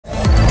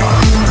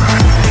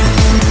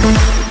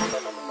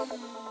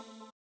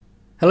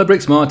Hello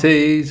Brick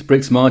Smarties,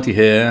 Brick Smarty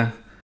here.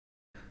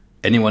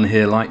 Anyone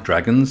here like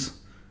dragons?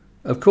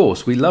 Of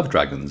course we love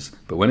dragons,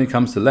 but when it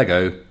comes to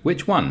Lego,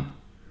 which one?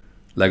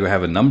 Lego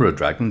have a number of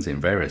dragons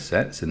in various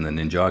sets in the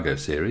Ninjago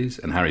series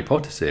and Harry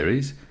Potter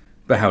series,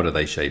 but how do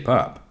they shape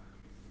up?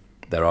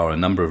 There are a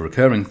number of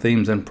recurring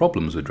themes and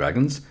problems with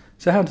dragons,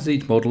 so how does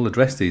each model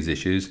address these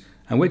issues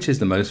and which is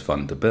the most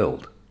fun to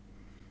build?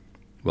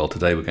 Well,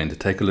 today we're going to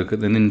take a look at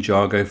the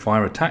Ninjago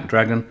Fire Attack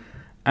Dragon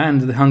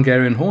and the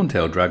Hungarian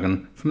Horntail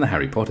Dragon from the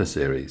Harry Potter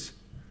series.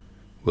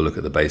 We'll look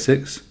at the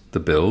basics, the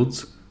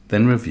builds,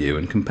 then review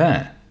and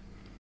compare.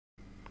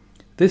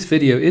 This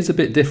video is a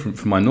bit different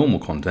from my normal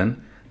content,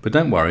 but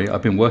don't worry,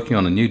 I've been working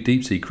on a new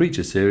deep sea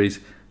creature series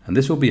and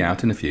this will be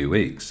out in a few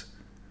weeks.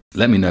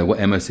 Let me know what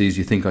MOCs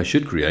you think I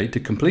should create to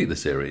complete the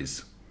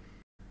series.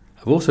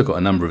 I've also got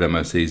a number of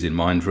MOCs in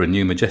mind for a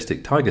new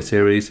Majestic Tiger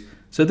series,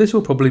 so this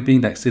will probably be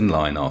next in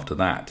line after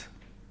that.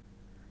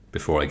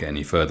 Before I get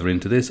any further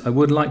into this, I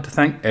would like to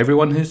thank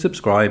everyone who's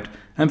subscribed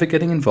and for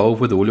getting involved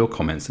with all your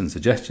comments and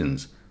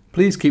suggestions.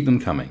 Please keep them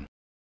coming.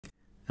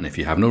 And if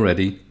you haven't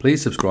already,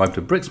 please subscribe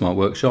to Bricksmart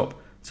Workshop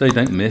so you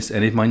don't miss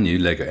any of my new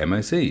LEGO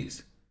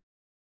MOCs.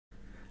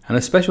 And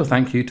a special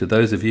thank you to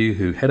those of you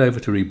who head over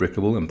to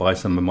Rebrickable and buy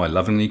some of my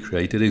lovingly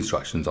created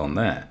instructions on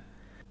there.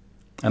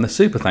 And a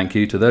super thank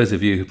you to those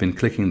of you who've been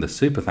clicking the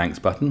super thanks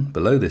button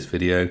below this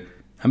video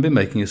and been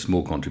making a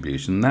small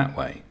contribution that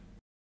way.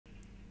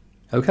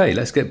 Okay,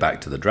 let's get back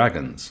to the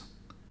dragons.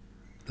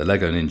 The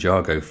LEGO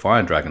Ninjago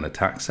Fire Dragon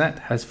Attack set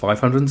has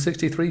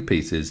 563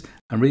 pieces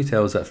and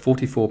retails at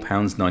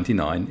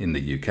 £44.99 in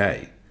the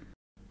UK.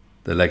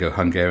 The LEGO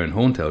Hungarian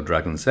Horntail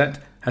Dragon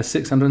set has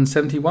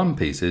 671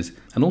 pieces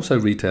and also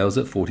retails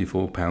at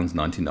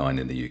 £44.99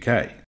 in the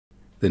UK.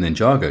 The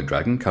Ninjago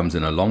Dragon comes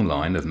in a long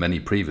line of many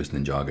previous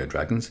Ninjago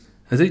dragons,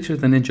 as each of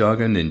the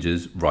Ninjago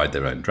ninjas ride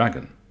their own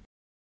dragon.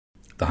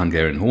 The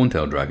Hungarian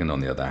Horntail Dragon, on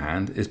the other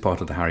hand, is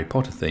part of the Harry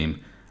Potter theme,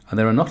 and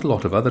there are not a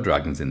lot of other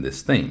dragons in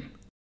this theme.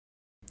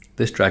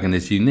 This dragon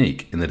is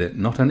unique in that it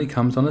not only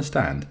comes on a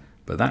stand,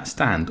 but that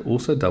stand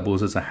also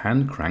doubles as a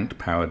hand-cranked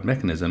powered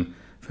mechanism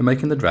for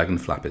making the dragon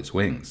flap its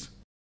wings.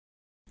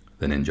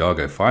 The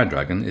Ninjago Fire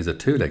Dragon is a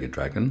two-legged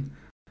dragon,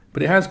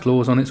 but it has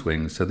claws on its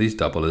wings, so these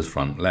double as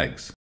front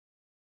legs.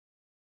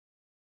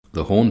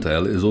 The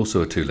Horntail is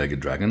also a two-legged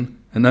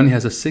dragon and only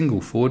has a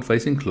single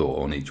forward-facing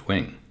claw on each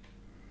wing.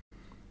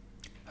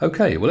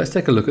 Okay, well let's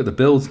take a look at the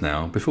builds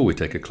now before we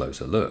take a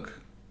closer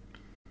look.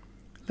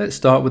 Let's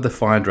start with the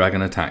Fire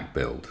Dragon Attack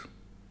build.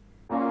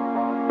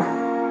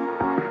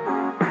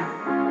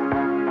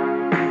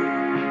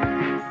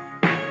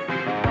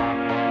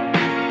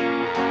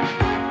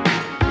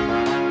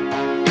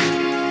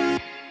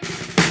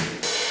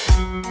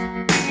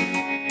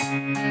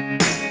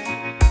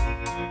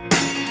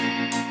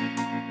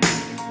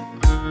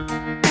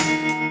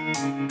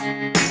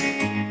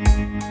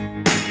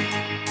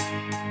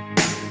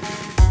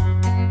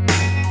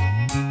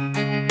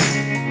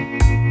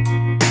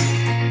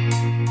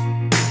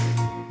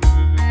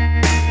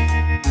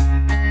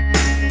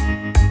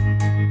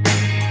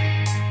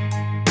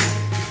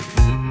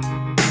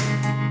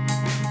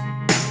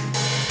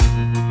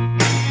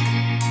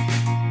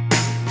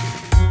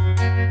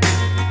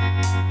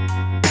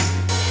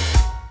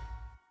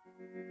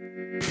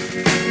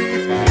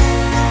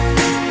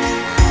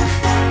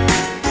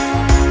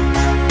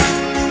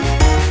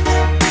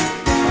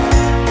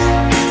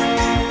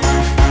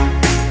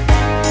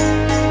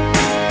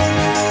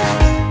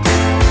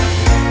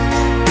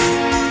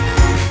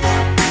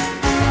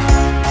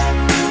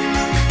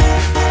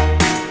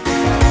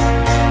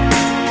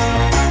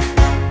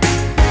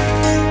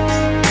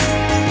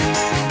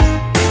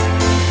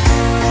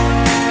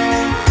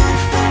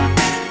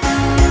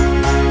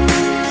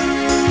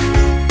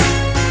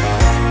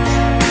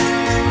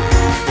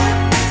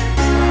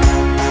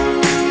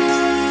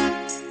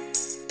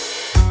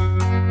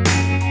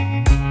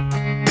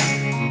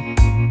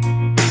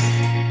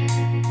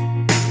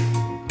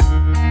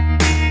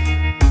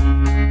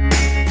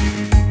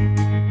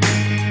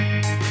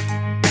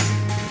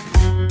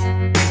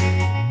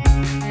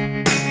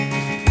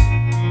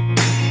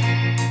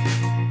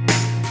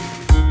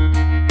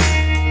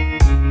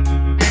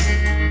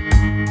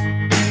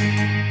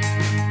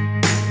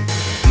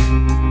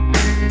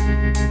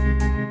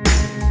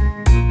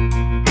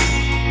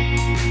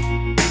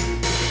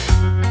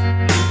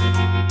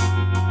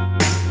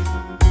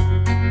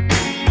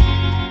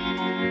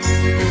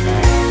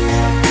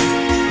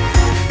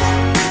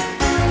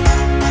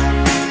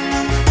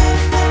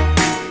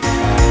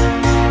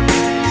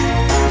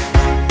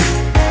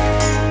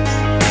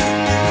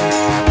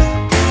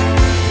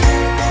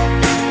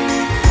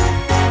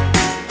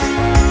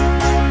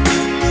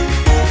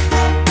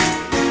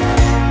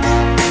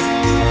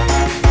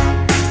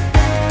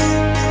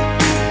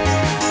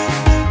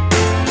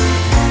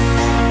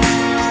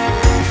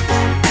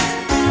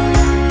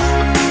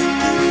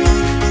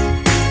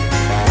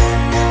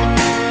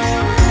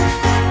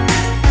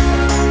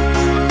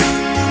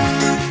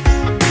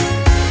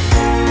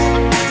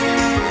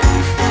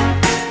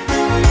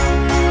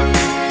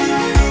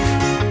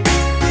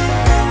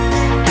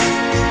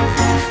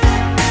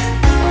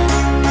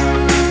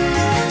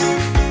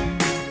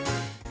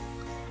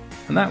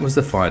 And that was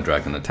the Fire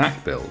Dragon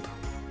attack build.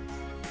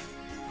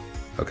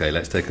 Okay,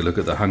 let's take a look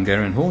at the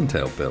Hungarian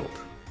Horntail build.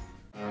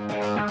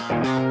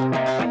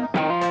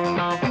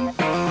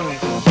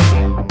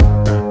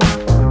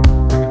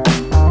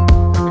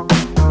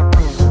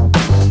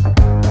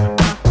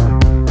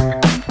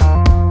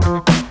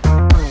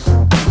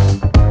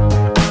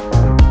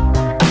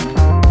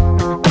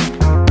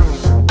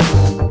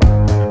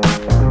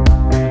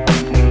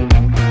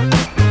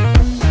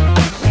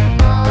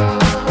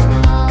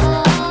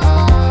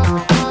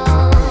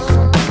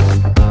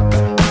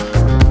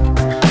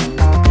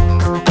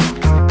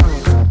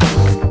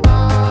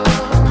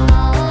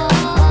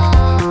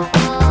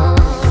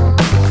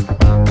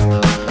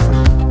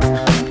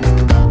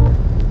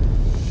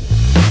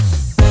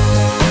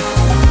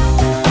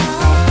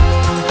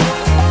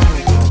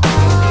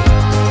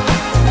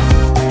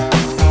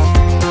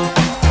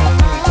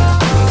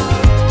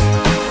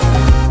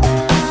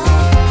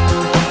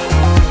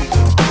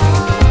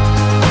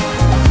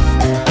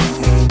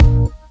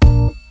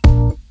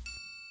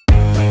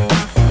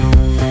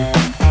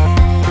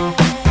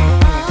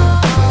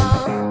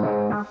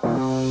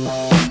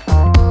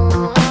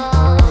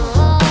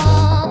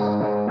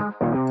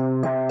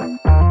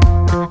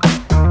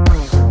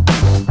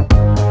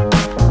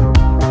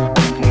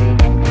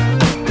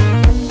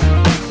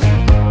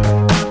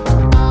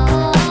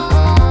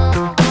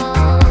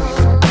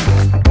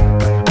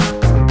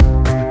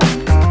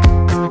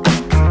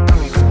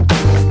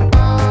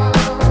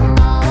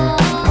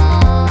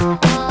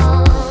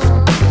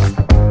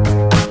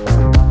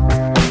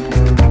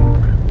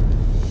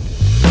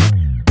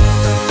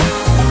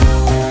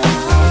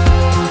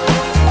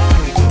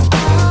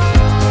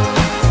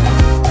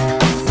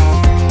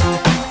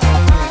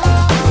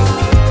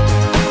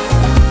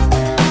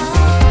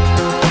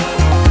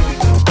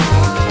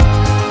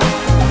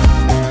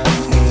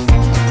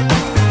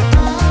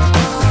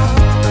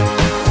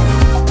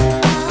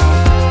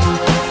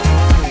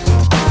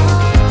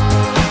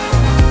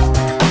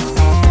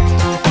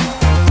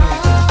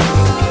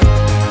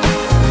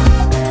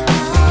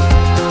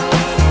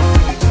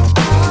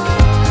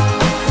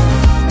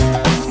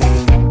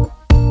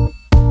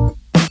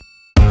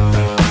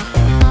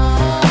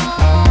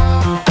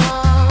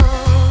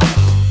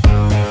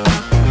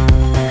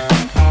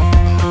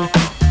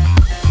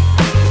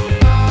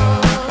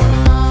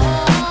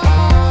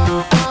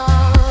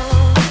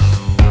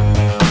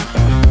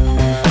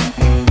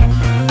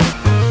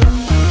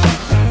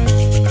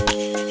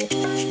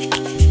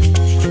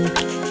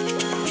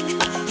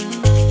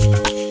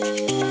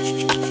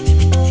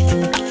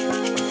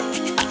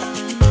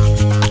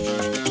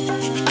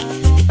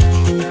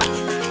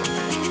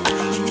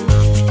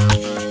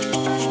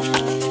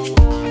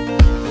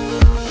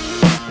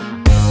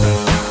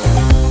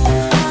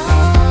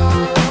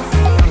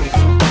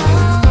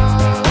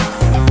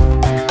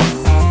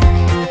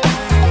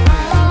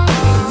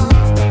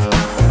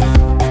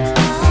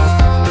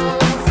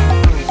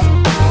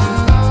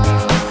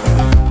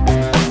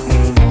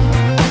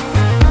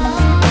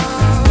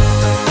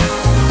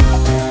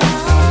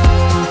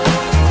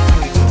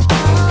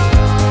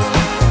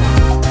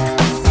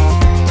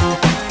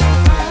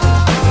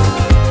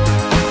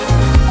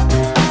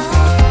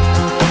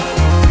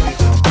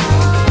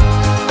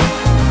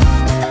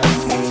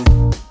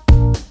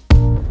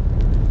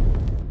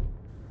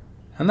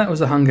 And that was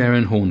the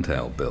Hungarian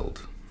Horntail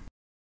build.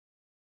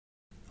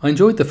 I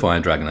enjoyed the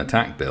Fire Dragon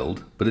attack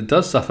build, but it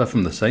does suffer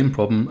from the same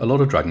problem a lot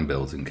of dragon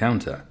builds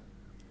encounter.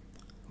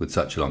 With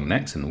such long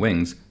necks and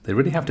wings, they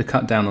really have to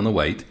cut down on the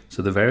weight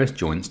so the various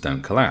joints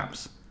don't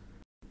collapse.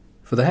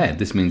 For the head,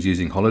 this means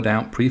using hollowed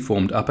out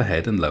pre-formed upper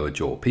head and lower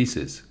jaw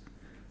pieces.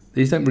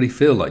 These don't really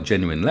feel like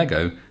genuine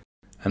Lego,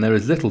 and there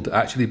is little to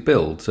actually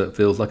build, so it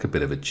feels like a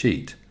bit of a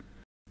cheat.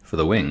 For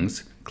the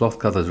wings, cloth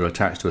covers are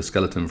attached to a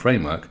skeleton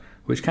framework,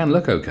 which can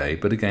look okay,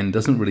 but again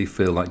doesn't really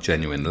feel like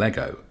genuine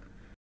Lego.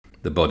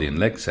 The body and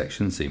leg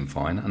sections seem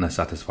fine and are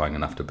satisfying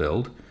enough to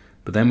build,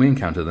 but then we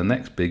encounter the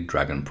next big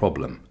dragon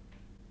problem: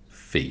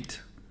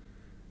 feet.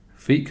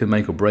 Feet can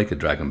make or break a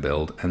dragon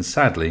build, and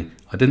sadly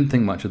I didn't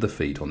think much of the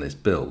feet on this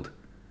build.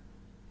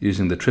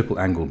 Using the triple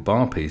angled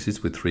bar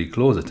pieces with 3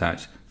 claws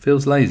attached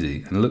feels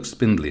lazy and looks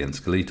spindly and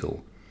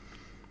skeletal.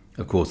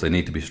 Of course they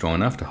need to be strong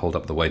enough to hold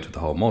up the weight of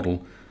the whole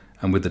model,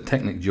 and with the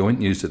Technic joint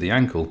used at the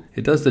ankle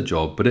it does the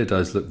job, but it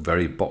does look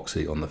very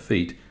boxy on the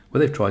feet where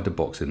they've tried to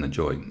box in the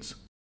joints.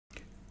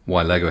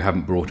 Why Lego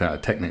haven't brought out a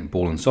Technic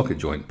ball and socket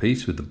joint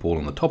piece with the ball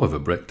on the top of a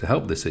brick to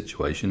help this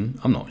situation,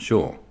 I'm not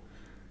sure.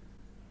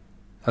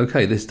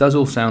 Okay, this does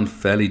all sound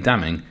fairly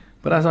damning,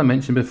 but as I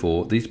mentioned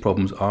before, these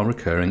problems are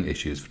recurring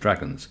issues for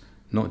dragons,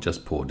 not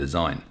just poor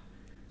design.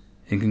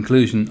 In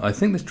conclusion, I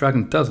think this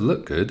dragon does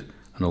look good,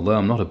 and although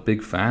I'm not a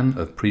big fan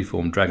of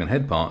preformed dragon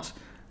head parts,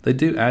 they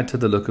do add to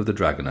the look of the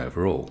dragon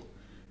overall.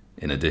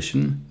 In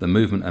addition, the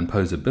movement and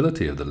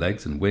posability of the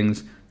legs and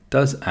wings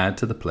does add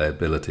to the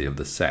playability of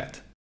the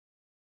set.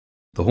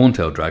 The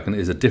Horntail dragon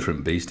is a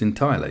different beast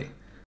entirely.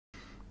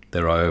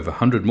 There are over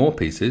 100 more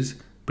pieces,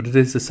 but it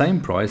is the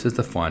same price as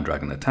the Fire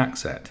Dragon attack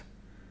set.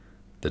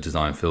 The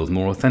design feels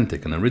more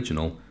authentic and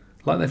original,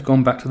 like they've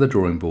gone back to the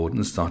drawing board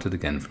and started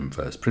again from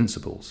first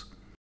principles.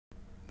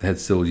 The head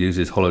still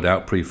uses hollowed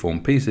out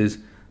preformed pieces,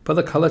 but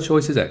the colour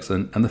choice is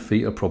excellent and the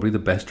feet are probably the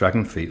best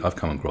dragon feet I've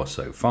come across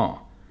so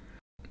far.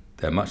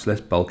 They're much less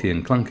bulky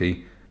and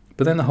clunky,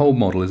 but then the whole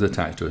model is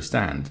attached to a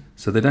stand,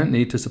 so they don't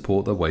need to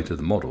support the weight of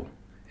the model.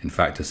 In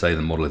fact, to say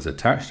the model is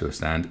attached to a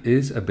stand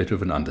is a bit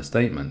of an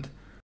understatement.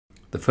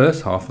 The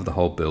first half of the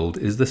whole build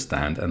is the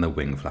stand and the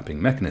wing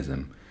flapping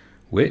mechanism,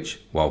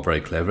 which, while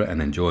very clever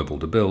and enjoyable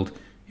to build,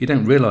 you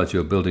don't realise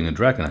you're building a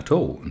dragon at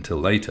all until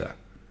later.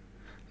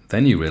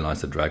 Then you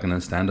realise the dragon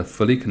and stand are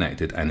fully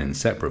connected and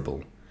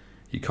inseparable.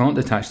 You can't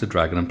detach the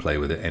dragon and play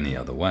with it any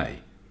other way.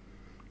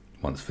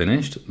 Once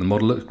finished, the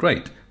model looks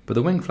great, but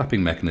the wing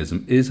flapping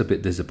mechanism is a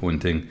bit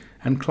disappointing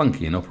and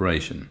clunky in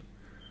operation.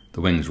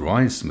 The wings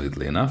rise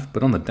smoothly enough,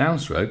 but on the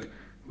downstroke,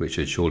 which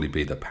should surely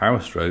be the power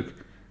stroke,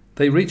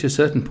 they reach a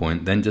certain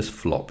point then just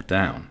flop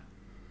down.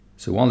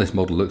 So while this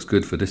model looks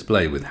good for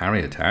display with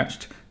Harry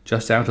attached,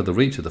 just out of the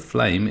reach of the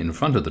flame in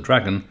front of the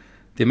dragon,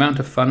 the amount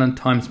of fun and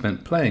time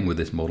spent playing with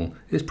this model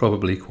is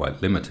probably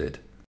quite limited.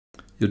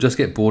 You'll just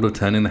get bored of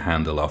turning the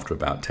handle after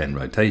about 10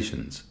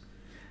 rotations.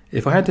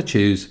 If I had to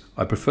choose,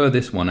 I prefer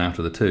this one out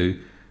of the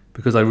two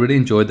because I really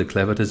enjoyed the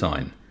clever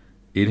design,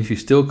 even if you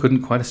still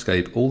couldn't quite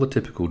escape all the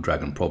typical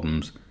dragon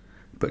problems,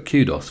 but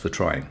kudos for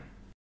trying.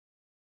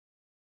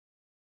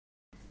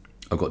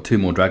 I've got 2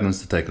 more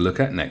dragons to take a look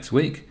at next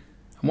week,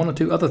 and 1 or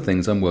 2 other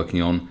things I'm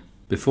working on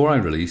before I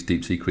release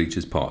Deep Sea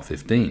Creatures Part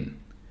 15.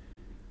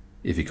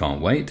 If you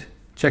can't wait,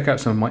 check out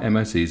some of my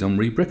MOCs on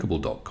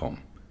rebrickable.com.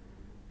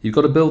 You've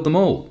got to build them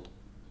all,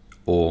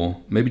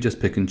 or maybe just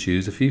pick and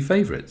choose a few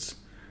favourites.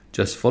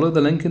 Just follow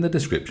the link in the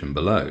description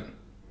below.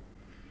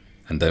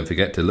 And don't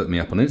forget to look me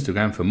up on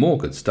Instagram for more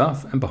good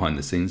stuff and behind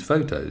the scenes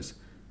photos.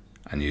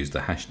 And use the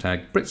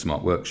hashtag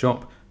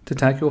BrickSmartWorkshop to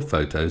tag your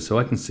photos so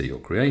I can see your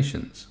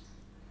creations.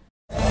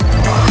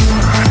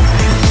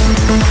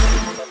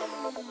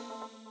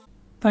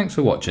 Thanks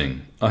for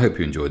watching. I hope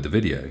you enjoyed the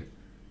video.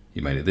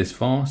 You made it this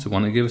far, so why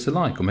not give us a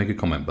like or make a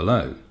comment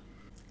below.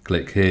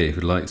 Click here if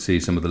you'd like to see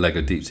some of the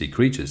LEGO Deep Sea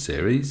Creatures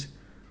series,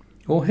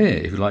 or here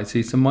if you'd like to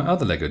see some of my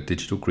other LEGO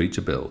digital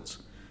creature builds.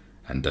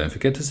 And don't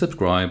forget to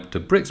subscribe to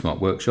BrickSmart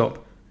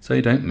Workshop so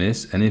you don't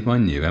miss any of my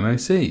new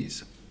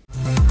MOCs.